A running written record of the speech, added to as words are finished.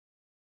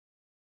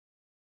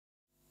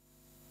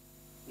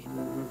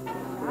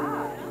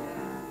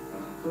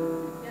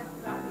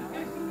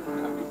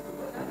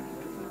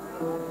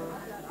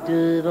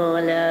devant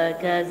la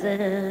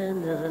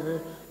caserne,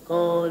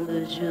 quand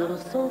le jour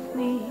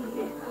s'enfuit,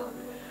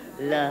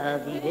 la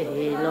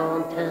vieille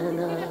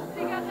lanterne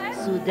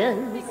soudain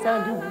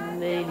s'allume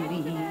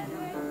lui.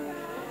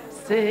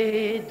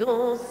 C'est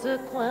dans ce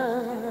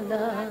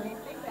coin-là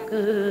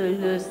que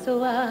le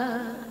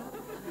soir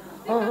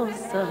on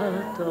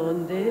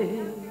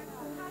s'attendait,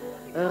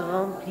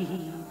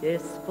 rempli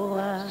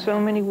d'espoir. So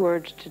many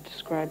words to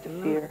describe the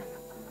fear,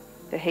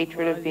 the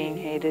hatred of being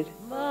hated,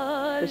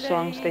 the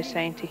songs they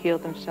sang to heal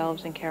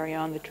themselves and carry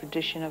on the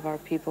tradition of our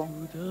people.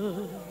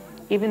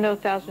 Even though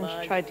thousands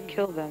tried to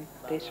kill them,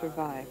 they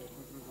survived.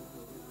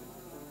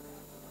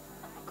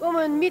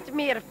 Kom niet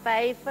meer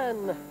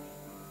pfeifen.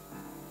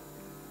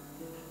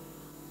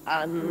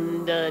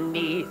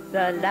 Underneath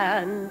the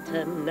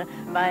lantern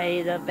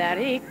by the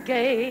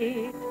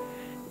barricade,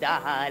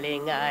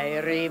 darling, I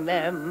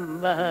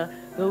remember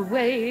the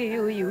way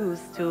you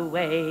used to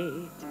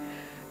wait.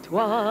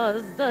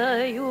 'Twas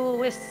there you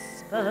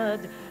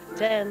whispered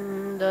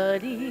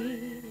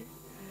tenderly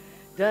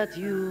that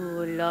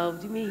you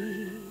loved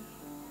me,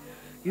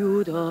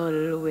 you'd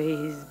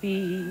always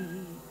be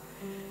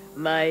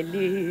my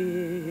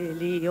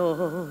lily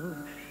of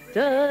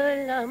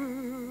the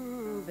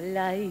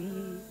lamplight.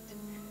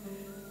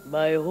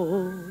 My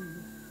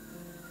own,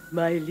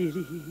 my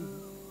lily,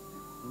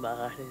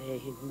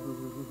 Marlene.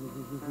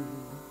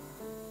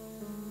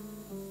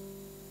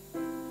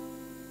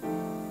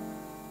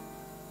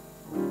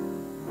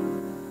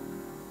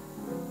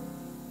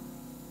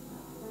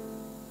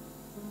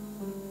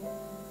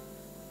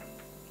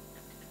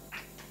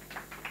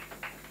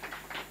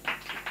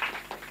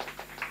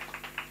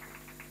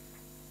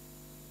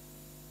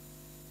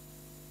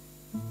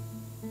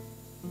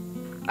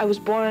 I was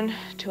born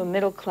to a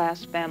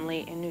middle-class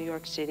family in New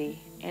York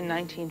City in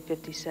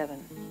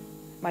 1957.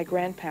 My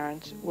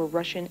grandparents were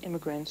Russian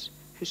immigrants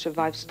who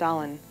survived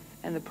Stalin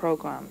and the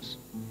pogroms.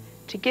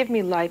 To give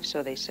me life,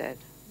 so they said.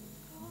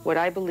 What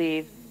I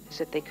believe is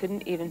that they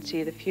couldn't even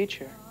see the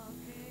future.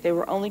 They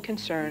were only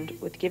concerned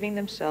with giving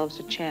themselves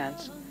a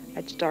chance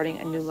at starting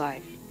a new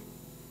life.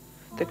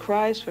 The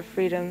cries for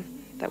freedom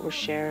that were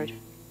shared,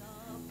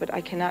 but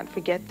I cannot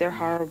forget their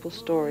horrible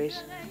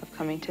stories of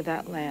coming to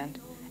that land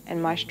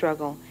and my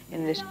struggle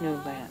in this new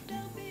land.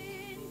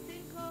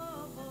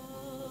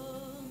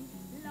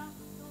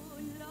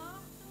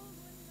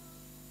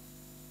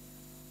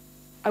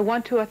 I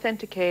want to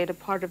authenticate a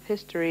part of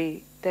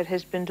history that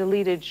has been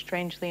deleted,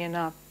 strangely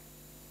enough.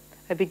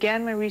 I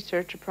began my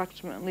research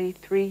approximately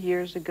 3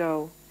 years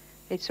ago,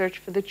 a search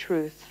for the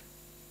truth.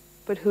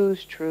 But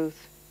whose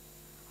truth?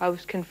 I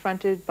was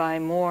confronted by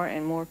more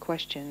and more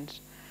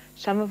questions,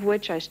 some of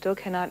which I still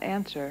cannot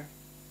answer.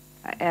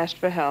 I asked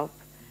for help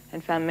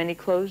and found many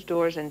closed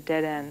doors and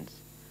dead ends.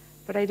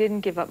 But I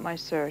didn't give up my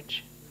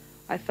search.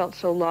 I felt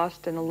so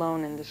lost and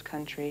alone in this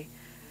country,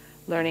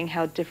 learning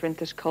how different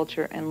this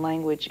culture and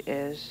language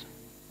is.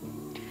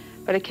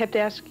 But I kept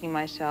asking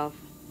myself,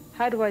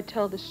 how do I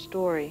tell this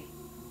story?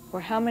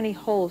 Or how many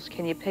holes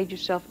can you peg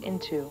yourself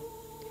into?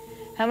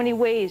 How many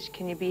ways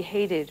can you be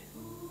hated?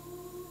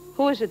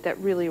 Who is it that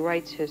really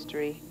writes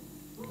history?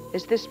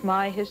 Is this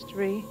my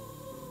history,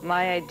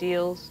 my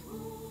ideals,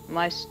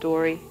 my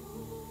story?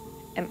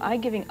 Am I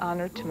giving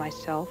honor to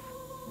myself?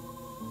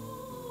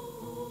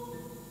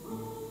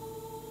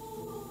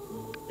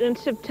 In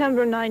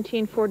September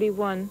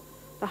 1941,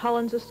 the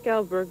Hollands of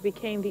Schelburg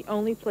became the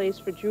only place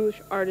for Jewish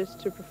artists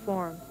to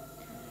perform.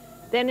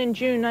 Then in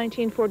June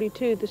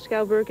 1942, the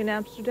Schelburg in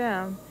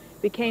Amsterdam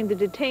became the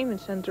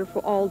detainment center for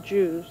all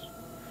Jews.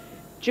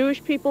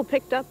 Jewish people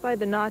picked up by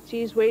the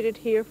Nazis waited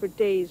here for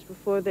days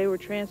before they were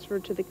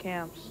transferred to the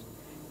camps.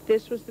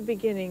 This was the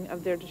beginning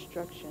of their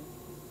destruction.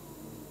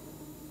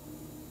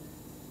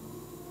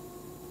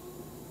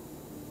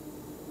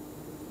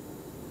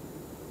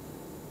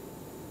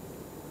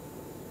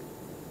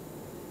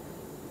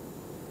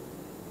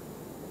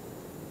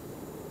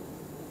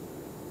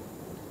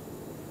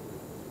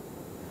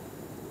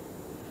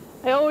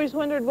 I always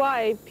wondered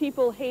why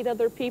people hate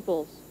other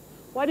peoples.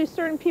 Why do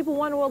certain people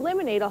want to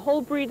eliminate a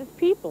whole breed of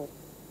people?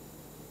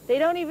 They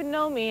don't even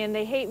know me and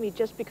they hate me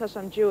just because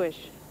I'm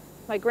Jewish.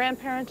 My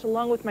grandparents,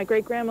 along with my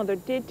great-grandmother,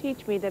 did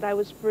teach me that I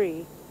was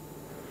free,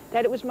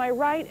 that it was my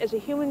right as a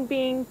human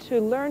being to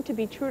learn to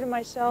be true to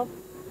myself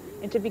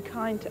and to be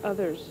kind to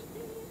others.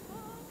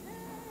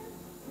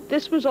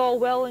 This was all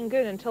well and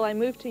good until I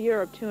moved to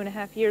Europe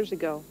 2.5 years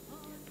ago.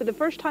 For the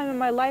first time in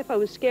my life, I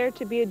was scared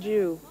to be a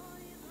Jew.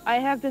 I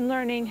have been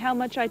learning how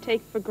much I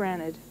take for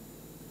granted.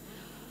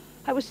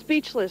 I was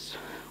speechless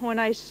when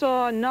I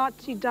saw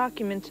Nazi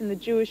documents in the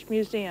Jewish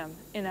Museum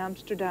in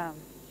Amsterdam,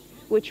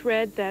 which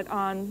read that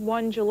on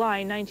 1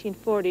 July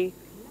 1940,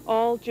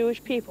 all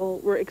Jewish people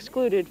were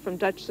excluded from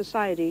Dutch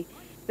society.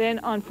 Then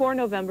on 4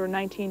 November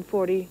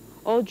 1940,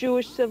 all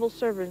Jewish civil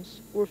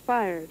servants were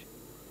fired.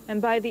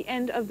 And by the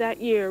end of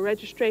that year,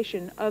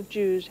 registration of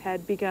Jews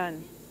had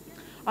begun.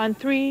 On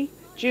 3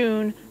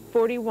 June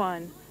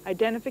 41,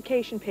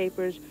 identification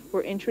papers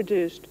were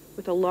introduced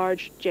with a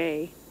large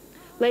J.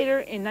 Later,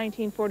 in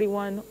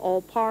 1941,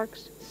 all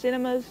parks,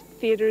 cinemas,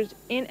 theaters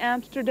in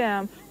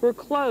Amsterdam were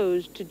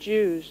closed to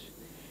Jews.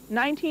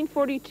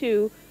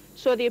 1942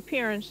 saw the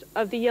appearance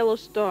of the Yellow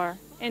Star,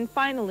 and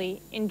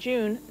finally, in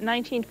June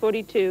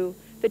 1942,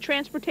 the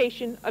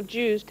transportation of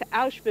Jews to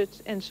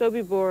Auschwitz and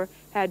Sobibor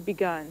had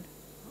begun.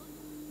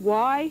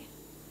 Why?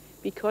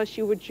 Because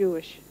you were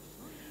Jewish.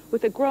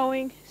 With a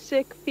growing,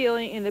 sick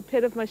feeling in the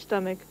pit of my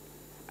stomach,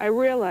 I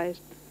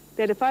realized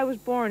that if I was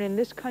born in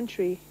this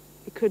country,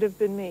 it could have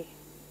been me.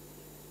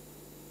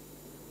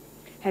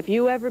 Have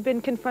you ever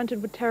been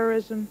confronted with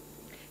terrorism?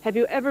 Have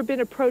you ever been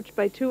approached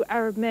by two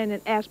Arab men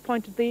and asked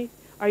pointedly,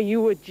 "Are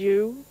you a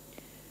Jew?"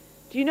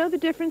 Do you know the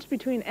difference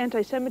between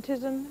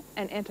anti-Semitism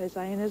and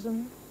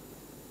anti-Zionism?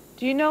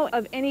 Do you know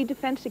of any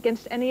defense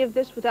against any of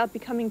this without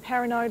becoming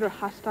paranoid or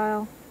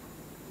hostile?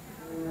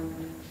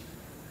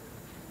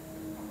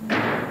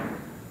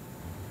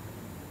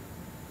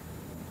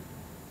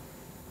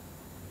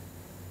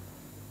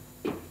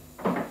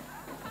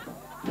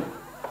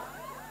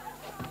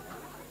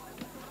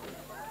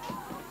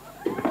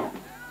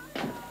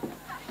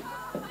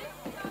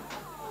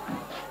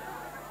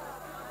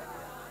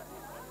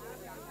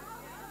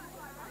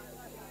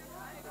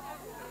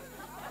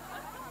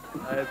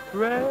 I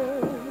pray,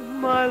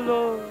 my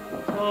Lord,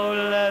 oh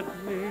let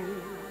me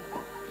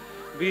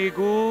be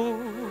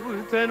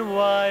good and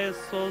wise,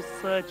 so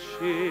such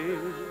it,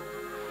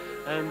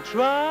 and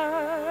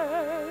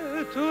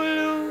try to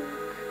look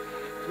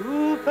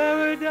to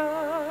paradise.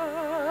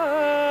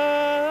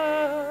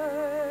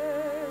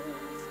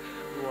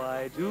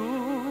 Why do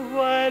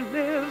I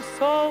live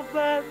so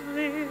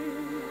badly,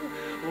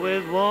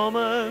 with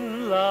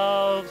woman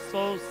love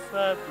so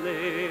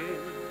sadly,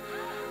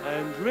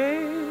 and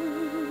drink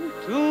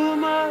too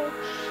much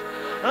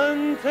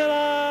until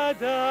I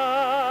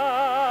die?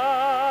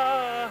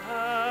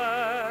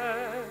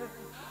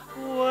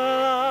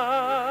 Well,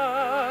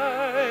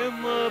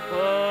 I'm a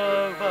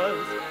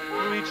perverse,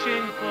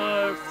 reaching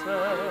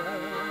person,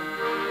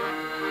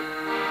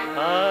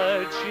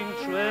 arching,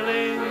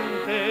 trilling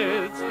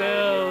tits,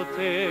 till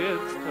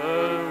tits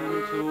turn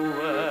to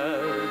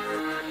west.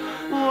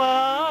 Well,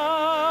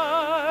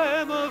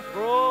 I'm a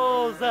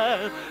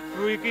frozen,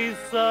 freaky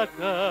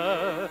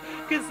sucker,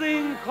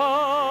 kissing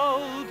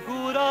cold,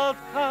 good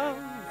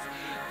outcomes,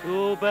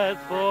 too bad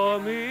for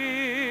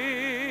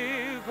me.